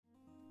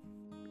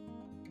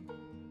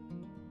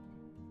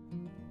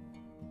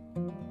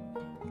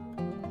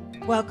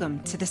Welcome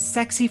to the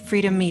Sexy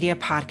Freedom Media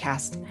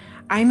Podcast.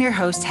 I'm your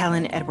host,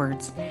 Helen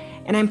Edwards,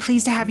 and I'm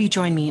pleased to have you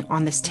join me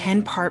on this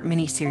 10-part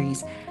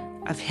mini-series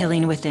of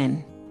Healing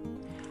Within.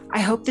 I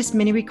hope this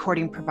mini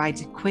recording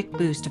provides a quick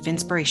boost of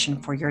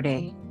inspiration for your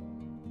day.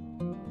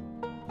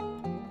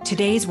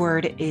 Today's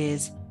word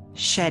is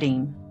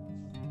shedding.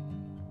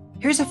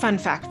 Here's a fun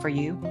fact for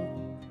you.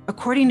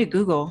 According to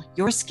Google,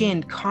 your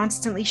skin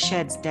constantly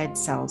sheds dead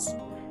cells,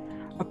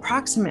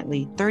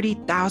 approximately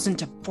 30,000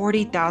 to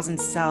 40,000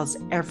 cells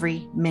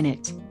every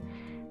minute.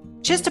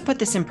 Just to put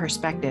this in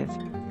perspective,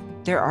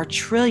 there are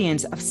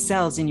trillions of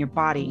cells in your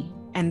body,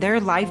 and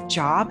their life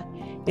job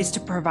is to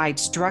provide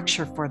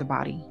structure for the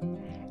body,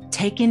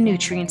 take in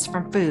nutrients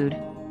from food,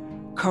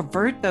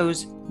 convert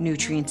those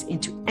nutrients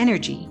into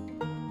energy,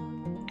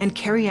 and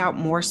carry out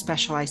more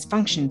specialized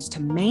functions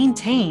to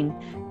maintain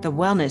the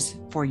wellness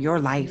for your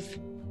life.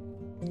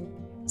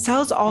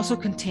 Cells also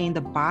contain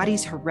the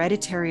body's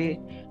hereditary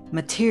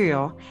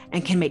material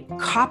and can make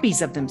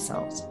copies of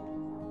themselves.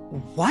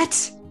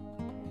 What?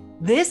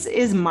 This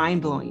is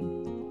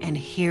mind-blowing, and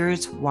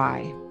here's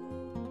why.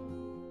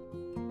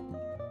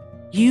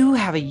 You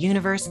have a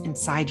universe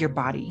inside your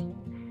body.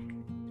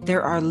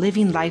 There are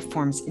living life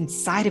forms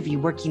inside of you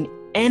working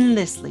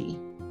endlessly,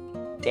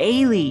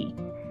 daily,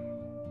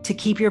 to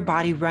keep your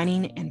body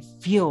running and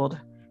fueled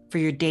for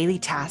your daily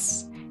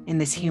tasks in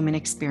this human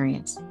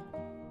experience.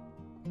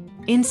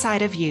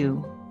 Inside of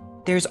you,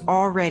 there's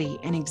already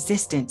an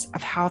existence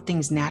of how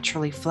things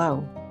naturally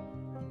flow.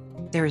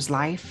 There is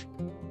life,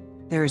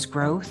 there is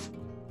growth,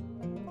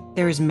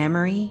 there is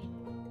memory,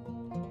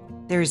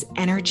 there is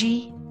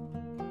energy,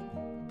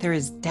 there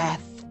is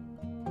death,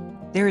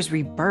 there is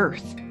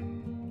rebirth,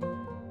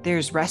 there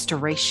is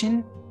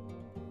restoration,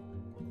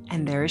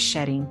 and there is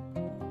shedding.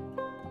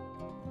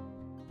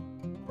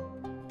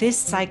 This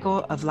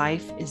cycle of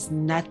life is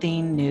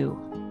nothing new.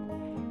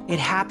 It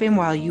happened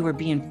while you were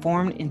being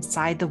formed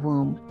inside the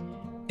womb,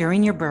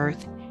 during your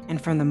birth,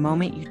 and from the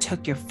moment you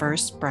took your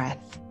first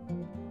breath.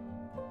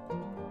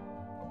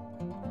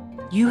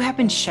 You have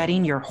been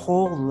shedding your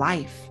whole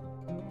life.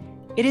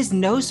 It is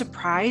no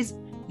surprise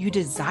you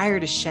desire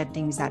to shed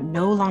things that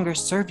no longer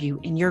serve you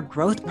in your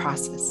growth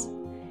process.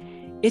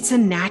 It's a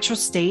natural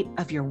state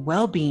of your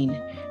well-being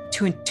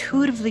to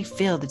intuitively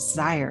feel the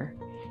desire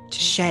to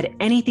shed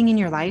anything in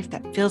your life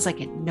that feels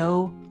like it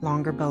no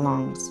longer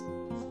belongs.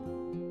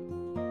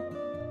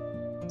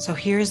 So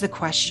here's the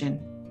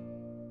question.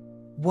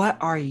 What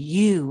are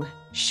you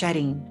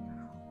shedding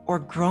or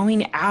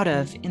growing out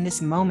of in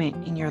this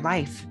moment in your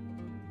life?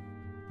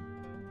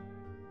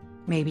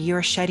 Maybe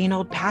you're shedding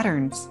old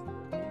patterns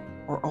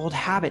or old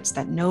habits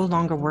that no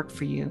longer work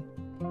for you.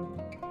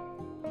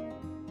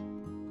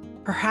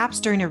 Perhaps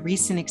during a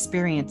recent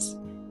experience,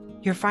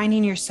 you're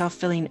finding yourself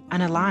feeling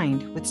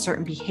unaligned with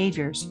certain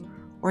behaviors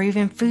or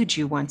even foods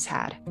you once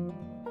had.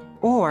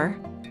 Or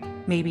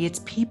maybe it's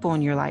people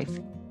in your life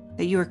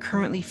that you are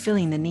currently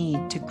feeling the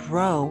need to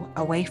grow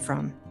away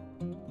from.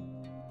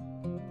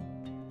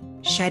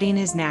 Shedding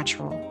is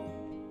natural,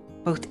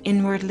 both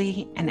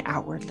inwardly and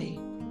outwardly.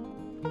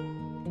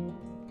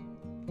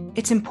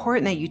 It's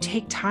important that you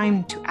take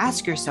time to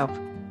ask yourself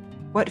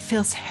what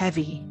feels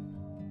heavy,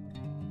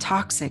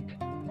 toxic,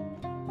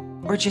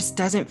 or just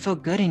doesn't feel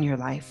good in your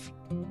life.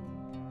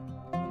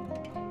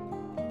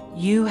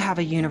 You have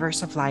a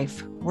universe of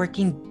life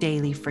working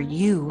daily for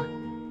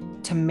you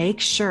to make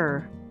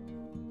sure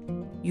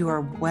you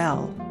are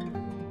well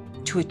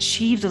to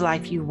achieve the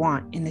life you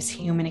want in this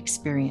human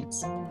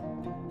experience.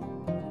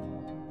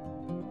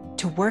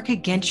 To work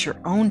against your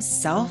own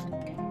self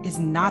is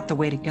not the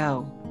way to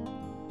go.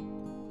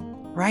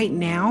 Right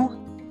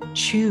now,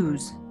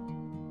 choose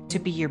to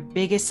be your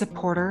biggest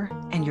supporter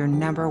and your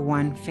number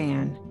one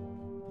fan.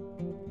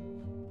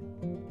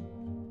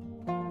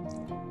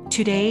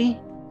 Today,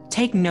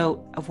 take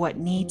note of what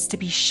needs to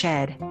be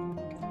shed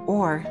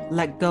or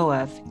let go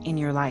of in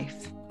your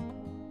life.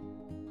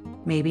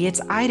 Maybe it's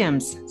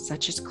items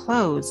such as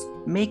clothes,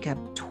 makeup,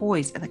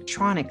 toys,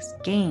 electronics,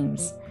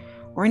 games,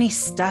 or any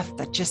stuff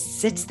that just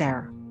sits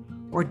there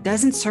or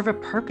doesn't serve a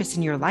purpose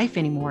in your life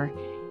anymore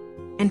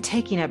and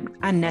taking up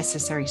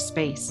unnecessary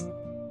space.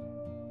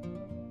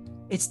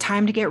 It's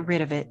time to get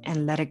rid of it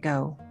and let it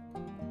go.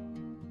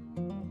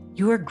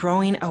 You are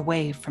growing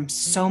away from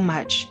so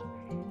much,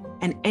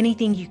 and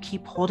anything you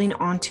keep holding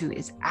onto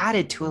is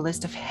added to a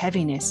list of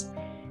heaviness,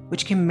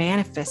 which can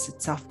manifest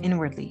itself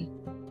inwardly.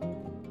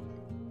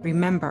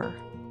 Remember,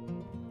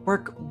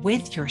 work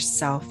with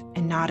yourself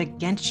and not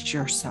against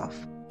yourself.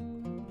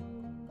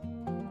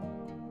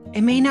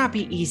 It may not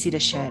be easy to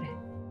shed,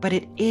 but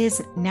it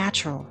is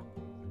natural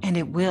and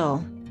it will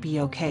be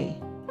okay.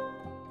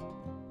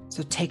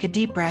 So take a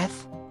deep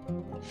breath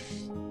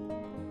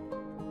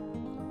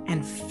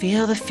and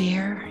feel the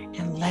fear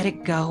and let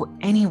it go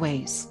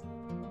anyways.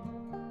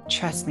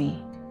 Trust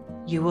me,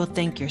 you will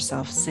thank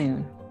yourself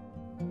soon.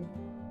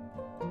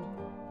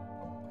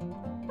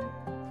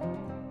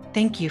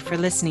 Thank you for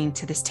listening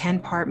to this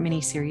 10-part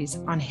mini-series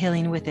on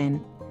Healing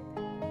Within.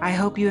 I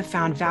hope you have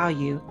found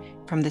value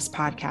from this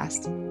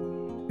podcast.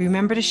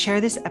 Remember to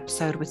share this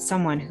episode with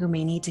someone who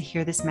may need to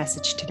hear this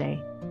message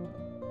today.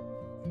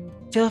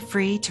 Feel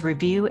free to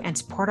review and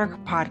support our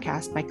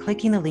podcast by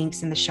clicking the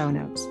links in the show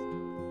notes.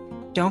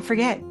 Don't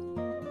forget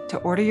to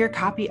order your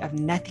copy of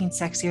Nothing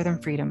Sexier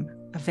Than Freedom,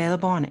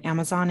 available on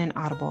Amazon and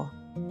Audible.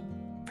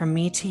 From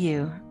me to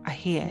you,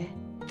 Ahia,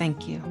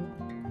 thank you.